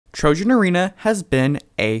Trojan Arena has been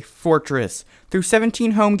a fortress. Through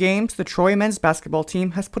 17 home games, the Troy men's basketball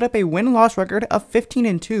team has put up a win-loss record of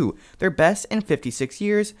 15-2, their best in 56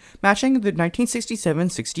 years, matching the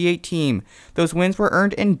 1967-68 team. Those wins were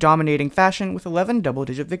earned in dominating fashion with 11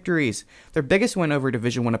 double-digit victories. Their biggest win over a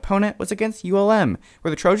Division I opponent was against ULM,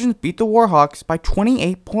 where the Trojans beat the Warhawks by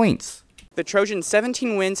 28 points. The Trojans'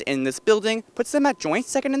 17 wins in this building puts them at joint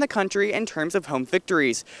second in the country in terms of home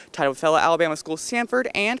victories, tied with fellow Alabama school Samford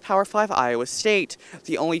and Power 5 Iowa State.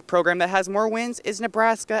 The only program that has more wins is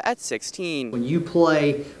Nebraska at 16. When you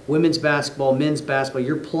play women's basketball, men's basketball,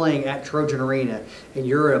 you're playing at Trojan Arena, and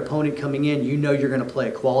you're an opponent coming in, you know you're going to play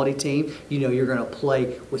a quality team, you know you're going to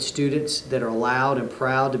play with students that are loud and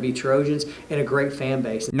proud to be Trojans, and a great fan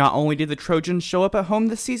base. Not only did the Trojans show up at home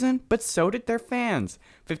this season, but so did their fans.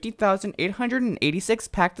 50,886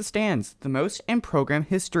 packed the stands, the most in program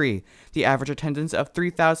history. The average attendance of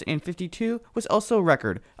 3,052 was also a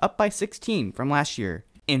record, up by 16 from last year.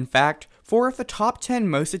 In fact, 4 of the top 10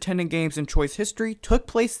 most attended games in Troy's history took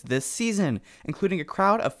place this season, including a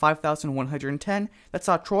crowd of 5,110 that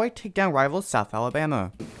saw Troy take down rivals South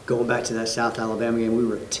Alabama. Going back to that South Alabama game, we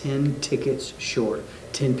were 10 tickets short,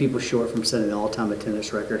 10 people short from setting the all-time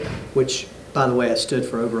attendance record, which, by the way, has stood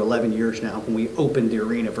for over 11 years now when we opened the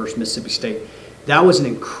arena versus Mississippi State. That was an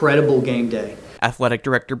incredible game day. Athletic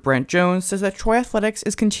Director Brent Jones says that Troy Athletics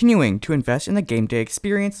is continuing to invest in the game day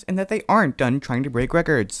experience and that they aren't done trying to break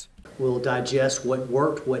records. We'll digest what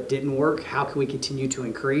worked, what didn't work, how can we continue to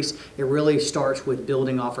increase. It really starts with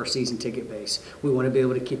building off our season ticket base. We want to be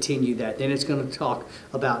able to continue that. Then it's going to talk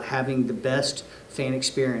about having the best fan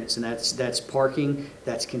experience, and that's parking,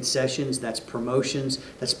 that's concessions, that's promotions,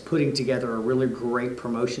 that's putting together a really great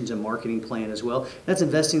promotions and marketing plan as well. That's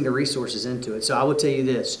investing the resources into it. So I will tell you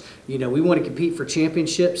this, we want to compete for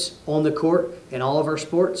championships on the court in all of our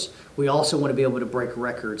sports. We also want to be able to break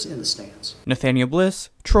records in the stands. Nathaniel Bliss,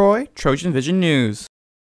 Troy, TrojanVision News.